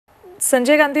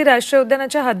संजय गांधी राष्ट्रीय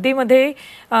उद्यानाच्या हद्दीमध्ये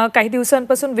काही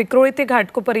दिवसांपासून विक्रोळी ते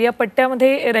घाटकोपर या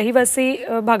पट्ट्यामध्ये रहिवासी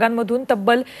भागांमधून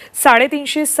तब्बल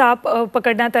 350 साप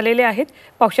पकडण्यात आलेले आहेत।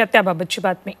 पाहुयात त्याबाबतची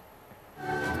बातमी।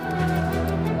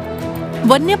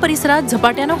 वन्य परिसरात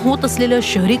झपाट्याने होत असलेलं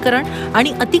शहरीकरण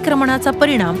आणि अतिक्रमणाचा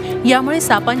परिणाम यामुळे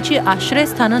सापांची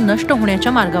आश्रयस्थानं नष्ट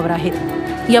होण्याच्या मार्गावर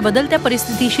आहेत। या बदलत्या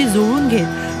परिस्थितीशी जुळवून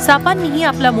घेत सापांनीही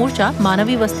आपला मोर्चा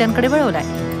मानवी वस्त्यांकडे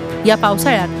वळवलाय। या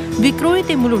पावसाळ्यात विक्रोळी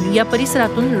ते मुलुंड या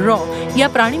परिसरातून रॉ या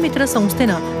प्राणीमित्र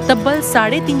संस्थेनं तब्बल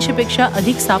 350 पेक्षा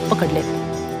अधिक साप पकडले।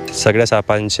 सगळ्या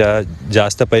सापांच्या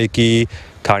जास्त पैकी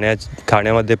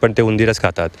खाण्यामध्ये पण ते उंदीरच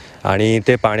खातात आणि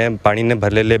ते पाणीने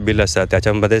भरलेले बिल असतात,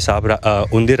 त्याच्यामध्ये साप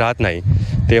उंदीर राहत नाही।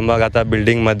 ते मग आता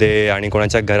बिल्डिंगमध्ये आणि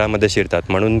कोणाच्या घरामध्ये शिरतात,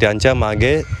 म्हणून त्यांच्या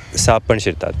मागे साप पण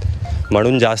शिरतात,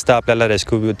 म्हणून जास्त आपल्याला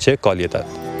रेस्क्यूचे कॉल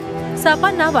येतात।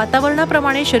 सापांना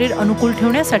वातावरणाप्रमाणे शरीर अनुकूल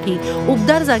ठेवण्यासाठी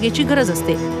उबदार जागेची गरज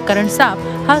असते, कारण साप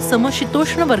हा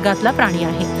समशीतोष्ण वर्गातला प्राणी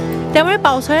आहे। त्यामुळे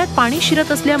पावसाळ्यात पाणी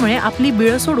शिरत असल्यामुळे आपली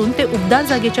बिळं सोडून ते उबदार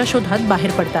जागेच्या शोधात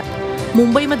बाहेर पडतात।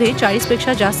 मुंबईमध्ये 40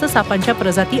 पेक्षा जास्त सापांच्या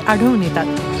प्रजाती आढळून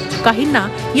येतात। काहींना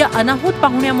या अनाहूत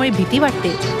पाहुण्यामुळे भीती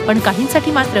वाटते, पण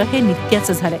काहींसाठी मात्र हे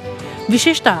नित्याचं झालंय।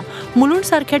 विशेषतः मुलुंड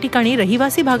सारख्या ठिकाणी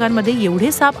रहिवासी भागांमध्ये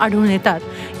एवढे साप आढळून येतात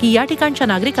की या ठिकाणच्या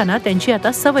नागरिकांना त्यांची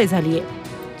आता सवय झाली आहे।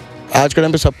 आज के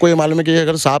टाइम पे सबको ये मालूम है कि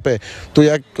अगर सांप है तो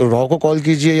या रॉ को कॉल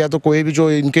कीजिए, या तो कोई भी जो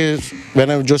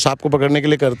इनके जो सांप को पकड़ने के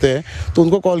लिए करते हैं तो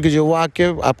उनको कॉल कीजिए, वो आके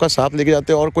आपका सांप लेके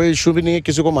जाते हैं और कोई इशू भी नहीं है,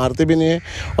 किसी को मारते भी नहीं है।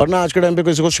 और ना आज के टाइम पे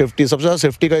किसी को सेफ्टी, सबसे ज़्यादा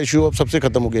सेफ्टी का इशू अब सबसे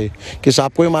खत्म हो गया है कि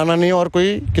सांप को मारना नहीं है और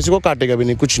कोई किसी को काटेगा भी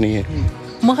नहीं, कुछ नहीं है।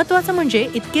 महत्त्वाचं म्हणजे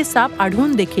इतके साप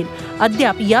आढळून देखील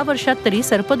अद्याप या वर्षात तरी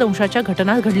सर्पदंशाच्या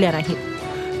घटना घडल्या नाहीत।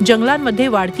 जंगलांमध्ये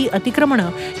वाढती अतिक्रमणं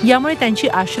यामुळे त्यांची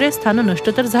आश्रयस्थानं नष्ट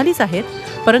तर झालीच आहेत,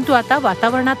 परंतु आता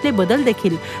वातावरणातले बदल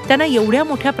देखील त्यांना एवढ्या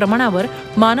मोठ्या प्रमाणावर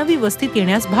मानवी वस्तीत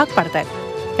येण्यास भाग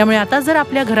पाडतायत। त्यामुळे आता जर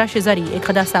आपल्या घराशेजारी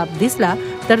एखादा साप दिसला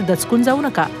तर दचकून जाऊ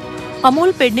नका।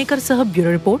 Amol पेडणेकरसह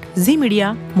bureau report, Zee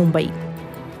media, Mumbai.